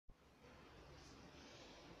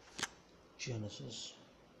Genesis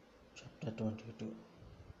chapter 22.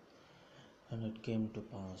 And it came to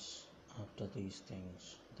pass after these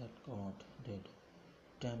things that God did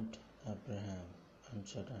tempt Abraham, and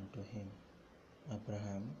said unto him,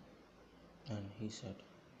 Abraham. And he said,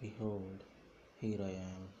 Behold, here I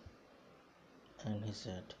am. And he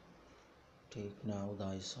said, Take now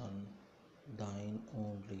thy son, thine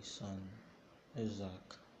only son,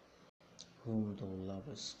 Isaac, whom thou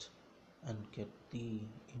lovest, and get thee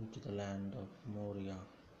into the land of Moriah,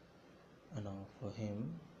 and offer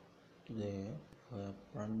him there for a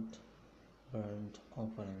burnt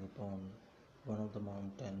offering upon one of the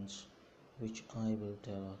mountains which I will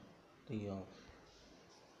tell thee of.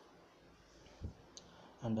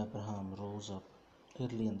 And Abraham rose up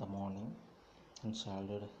early in the morning, and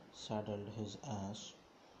saddled his ass,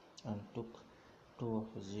 and took two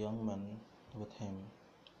of his young men with him,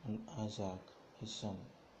 and Isaac his son,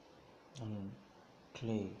 and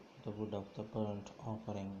clay the wood of the burnt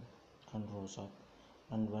offering, and rose up,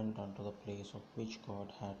 and went unto the place of which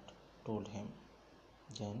God had told him.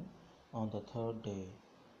 Then on the third day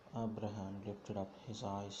Abraham lifted up his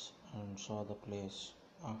eyes, and saw the place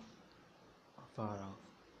afar off.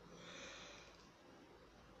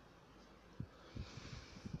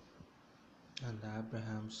 And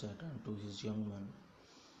Abraham said unto his young men,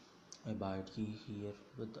 Abide ye here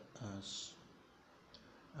with the ass,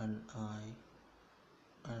 and I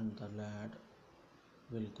and the lad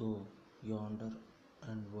will go yonder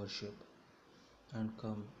and worship, and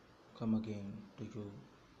come again to you.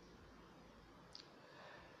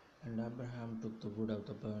 And Abraham took the wood of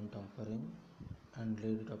the burnt offering, and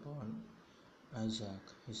laid it upon Isaac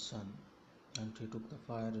his son, and he took the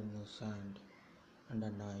fire in his hand, and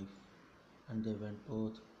a knife, and they went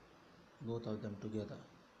both of them together.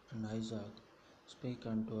 And Isaac spake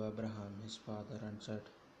unto Abraham his father, and said,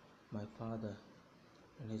 My father.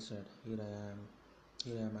 And he said, Here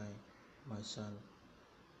am I, my son.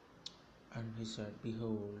 And he said,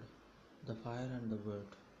 Behold, the fire and the wood,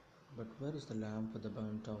 but where is the lamb for the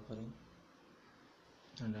burnt offering?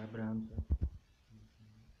 And Abraham said,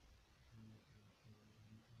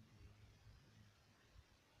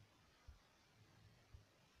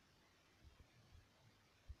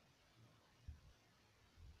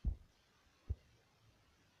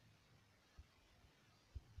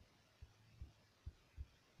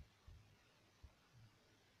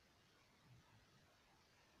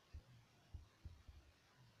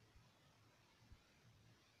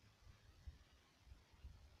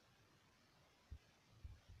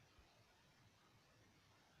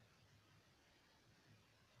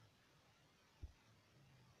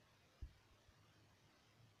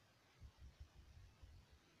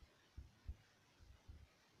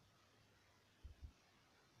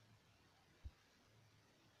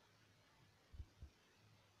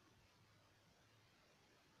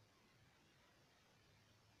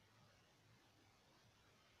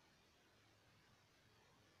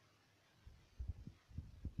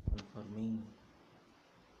 For me.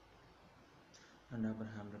 And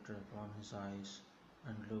Abraham lifted upon his eyes,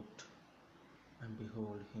 and looked, and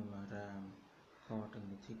behold him a ram caught in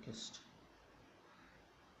the thickest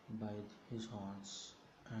by his horns.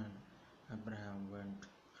 And Abraham went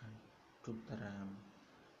and took the ram,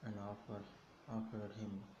 and offered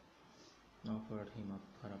him up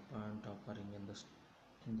for a burnt offering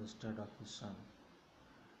in the stead of his son.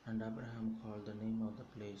 And Abraham called the name of the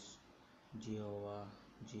place Jehovah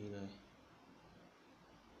Jireh,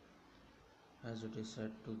 as it is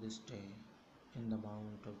said to this day, In the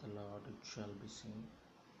mount of the Lord it shall be seen.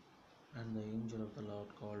 And the angel of the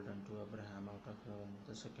Lord called unto Abraham out of heaven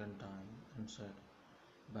the second time, and said,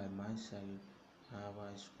 By myself have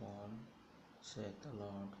I sworn, saith the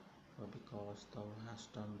Lord, for because thou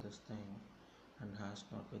hast done this thing, and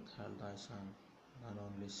hast not withheld thy son, thine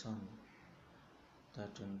only son,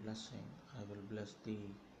 that in blessing I will bless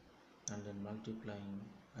thee, and in multiplying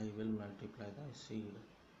I will multiply thy seed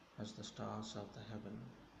as the stars of the heaven,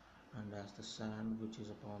 and as the sand which is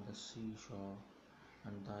upon the seashore.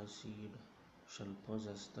 And thy seed shall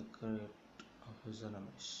possess the gate of his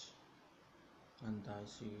enemies. And thy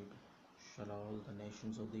seed shall all the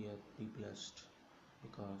nations of the earth be blessed,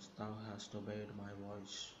 because thou hast obeyed my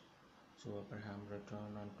voice. So Abraham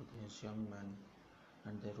returned unto his young men,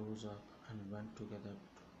 and they rose up and went together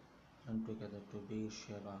to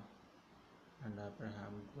Beersheba. And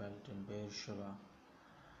Abraham dwelt in Beersheba.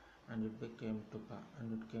 And it came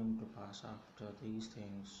to pass after these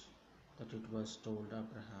things, that it was told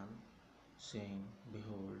Abraham, saying,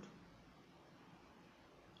 Behold,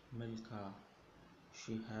 Milcah,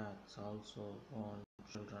 she hath also borne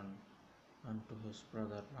children unto his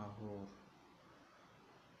brother Nahor.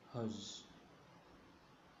 Huz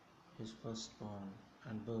his firstborn,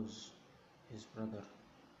 and Buz his brother,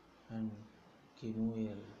 and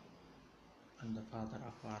Kemuel, and the father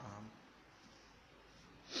of Aram,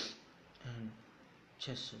 and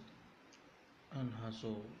Chesed, and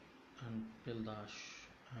Hazor, and Pildash,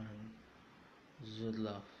 and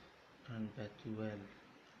Zidlaph, and Bethuel.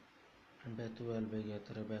 And Bethuel begat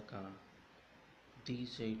Rebekah.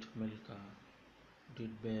 These 8 Milcah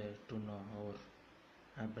did bear to Nahor,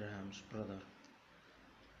 Abraham's brother,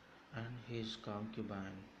 and his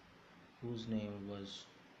concubine, whose name was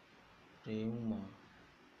Reumah.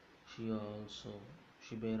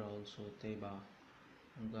 She bare also Teba,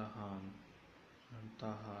 and Gaham, and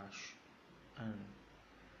Tahash, and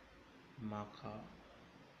Maachah.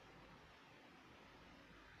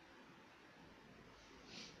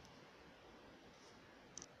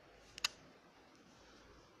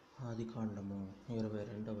 ఆదికాండము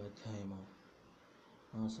 22వ అధ్యాయము.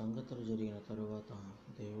 ఆ సంగతులు జరిగిన తరువాత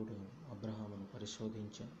దేవుడు అబ్రహామును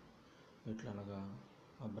పరిశోధించాను. ఎట్లనగా,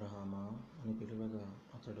 అబ్రహామా అని పిలువగా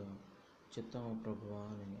అతడు, చిత్తము ప్రభువా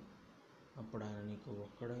అని. అప్పుడు ఆయన, నీకు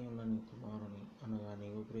ఒక్కడై ఉన్న నీ కుమారుని అనగా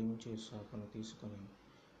నీవు ప్రేమించే ఇస్సాకును తీసుకొని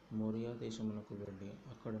మోరియా దేశమునకు వెళ్ళి,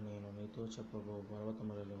 అక్కడ నేను నీతో చెప్పబో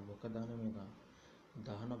పర్వతములలో ఒకదాని మీద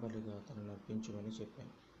దహన బలిగా అతను అర్పించుమని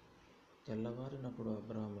చెప్పాను. తెల్లవారినప్పుడు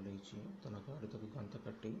అబ్రహాము లేచి తన గాడిదకు గంత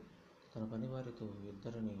కట్టి తన పనివారిలో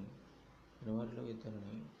ఇద్దరిని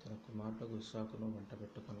తన కుమారుడు ఇస్సాకును వెంట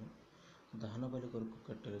పెట్టుకొని దహనబలి కొరకు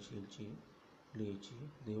కట్టెలు చీల్చి లేచి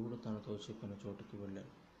దేవుడు తనతో చెప్పిన చోటుకి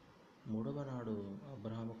వెళ్ళాడు. 3వ నాడు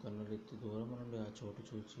అబ్రహాము కన్నులెత్తి దూరము నుండి ఆ చోటు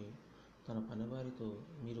చూచి తన పనివారితో,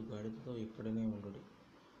 మీరు గాడిదతో ఇక్కడనే ఉండుడి,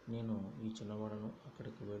 నేను ఈ చిన్నవాడను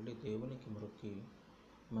అక్కడికి వెళ్ళి దేవునికి మొక్కి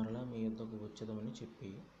మరలా మీ యొద్దకు వచ్చేదమని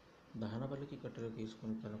చెప్పి దహనబలికి కట్టెలు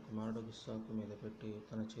తీసుకుని తన కుమారుడు ఇస్సాకు మీద పెట్టి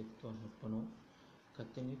తన చేతితో నిప్పును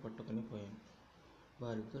కత్తిని పట్టుకుని పోయాను.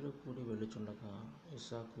 వారిద్దరూ కూడి వెళ్ళుచుండగా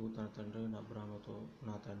ఇస్సాకు తన తండ్రి అయిన అబ్రహాముతో,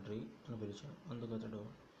 నా తండ్రి అని పిలిచాడు. అందుకతడు,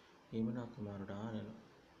 ఏమి నా కుమారుడా అనెను.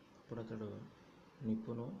 అప్పుడు అతడు,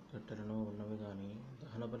 నిప్పును కట్టెలను ఉన్నవి గాని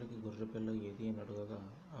దహనబలికి గొర్రెపిల్ల ఏది అని అడుగగా,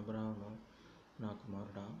 అబ్రహాము, నా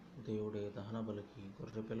కుమారుడా, దేవుడే దహనబలికి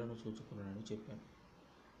గొర్రెపిల్లను చూచుకున్నానని చెప్పాను.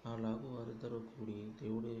 అలాగూ వారిద్దరూ కూడి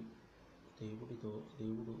దేవుడు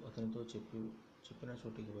అతనితో చెప్పిన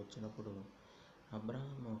చోటికి వచ్చినప్పుడు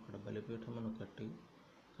అబ్రహాము అక్కడ బలిపీఠమును కట్టి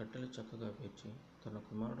కట్టెలు చక్కగా పేర్చి తన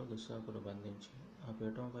కుమారుడు ఇస్సాకును బంధించి ఆ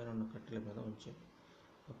పీఠం పైన ఉన్న కట్టెల మీద ఉంచాడు.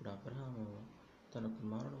 అప్పుడు అబ్రహాము తన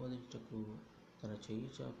కుమారుడు వధించుటకు తన చెయ్యి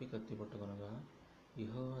చాపి కత్తి పట్టుకొనగా,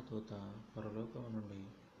 యెహోవా దూత పరలోకము నుండి,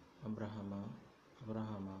 అబ్రహామా,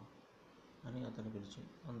 అబ్రహామా అని అతను పిలిచి,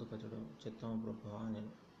 అందుకతడు, చిత్తము ప్రభువా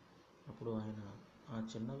అనెను. అప్పుడు ఆయన, ఆ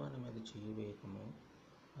చిన్నవాని మీద చెయ్యి వేయకము,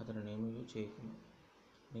 అతనినేమీ చేయకము.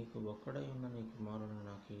 నీకు ఒక్కడై ఉన్న నీ కుమారుని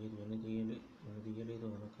నాకు ఏది వెనుదీయలేదు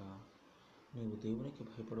కనుక నీవు దేవునికి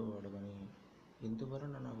భయపడేవాడవని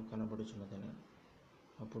ఇందువలన నాకు కనబడుచున్నదని.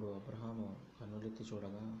 అప్పుడు అబ్రహాము కన్నులెత్తి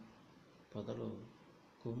చూడగా పొదలో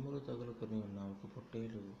కొమ్ములు తగులుకొని ఉన్న ఒక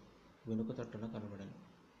పొట్టేలు వెనుక తట్టున కనబడెను.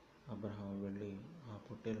 అబ్రహాము వెళ్ళి ఆ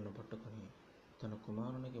పొట్టేలును పట్టుకొని తన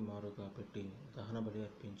కుమారునికి మారుగా పెట్టి దహనబలి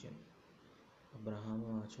అర్పించాను. అబ్రహాము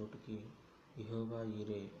ఆ చోటుకి యెహోవా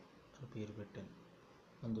ఈరే అని పేరు పెట్టాను.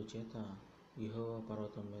 అందుచేత యెహోవా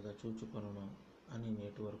పర్వతం మీద చూచుకొనును అని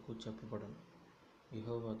నేటి వరకు చెప్పబడను.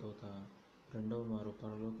 యెహోవా దూత 2వ మారు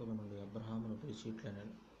పరలోకము నుండి అబ్రహామును పిలిచి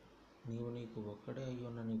ఇట్లనెను, నీకు ఒక్కడే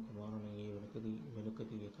అయ్యున్న నీ కుమారుని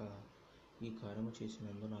వెనుకదీయక ఈ కార్యము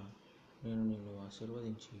చేసినందున నేను నిన్ను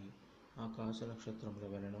ఆశీర్వదించి ఆకాశ నక్షత్రముల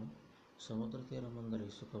వలెను సముద్ర తీరమందరి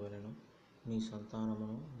ఇసుక వలెను నీ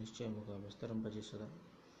సంతానమును నిశ్చయముగా విస్తరింపజేసేదను.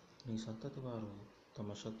 నీ సంతతి వారు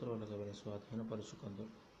తమ శత్రువుల గవిని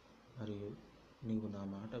స్వాధీనపరుచుకొందురు. మరియు నీవు నా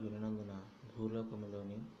మాట వినినందున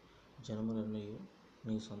భూలోకములోని జనములన్నీ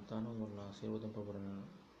నీ సంతానం వలన ఆశీర్వదింపబడును.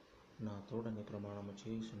 నా తోడని ప్రమాణము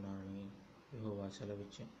చేయుచున్నానని యెహోవా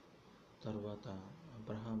సెలవిచ్చాను. తరువాత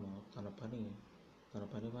అబ్రహాము తన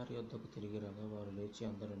పనివారి యొద్దకు తిరిగి రాగా వారు లేచి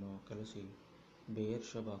అందరూ కలిసి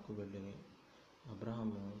బెయేర్షెబాకు వెళ్ళిరి.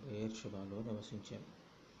 అబ్రహాము బెయేర్షెబాలో నివసించాను.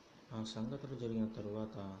 ఆ సంగతులు జరిగిన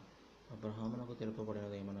తరువాత అబ్రహామునకు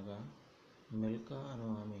తెలుపబడినదేమనగా, మిల్కా అను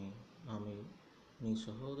ఆమె నీ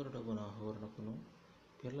సహోదరుడగు నాహోరునకును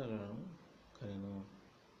పిల్లలను కనెను.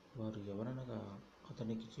 వారు ఎవరనగా,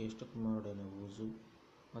 అతనికి జ్యేష్ఠ కుమారుడైన ఊజు,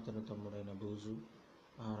 అతని తమ్ముడైన బూజు,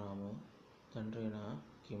 ఆరాము, తండ్రి అయిన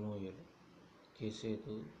కెమూయేలు,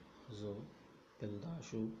 కెసెదు, హజో,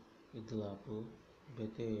 పిల్దాషు, ఇద్లాపు,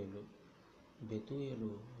 బెతూయేలు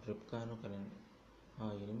రిబ్కాను కనెను. ఆ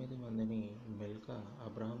 8 మందిని మిల్కా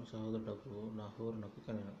అబ్రహాము సహోదరుడగు నాహోరునకు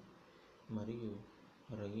కనెను. మరియు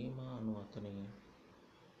రయీమా అను అతని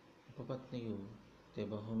ఉపపత్నియు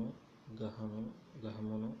తెబహును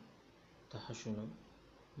గహమును తహషును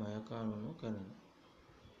మయకానును కనెను.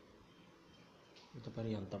 ఇంత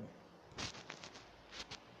పర్యంతం.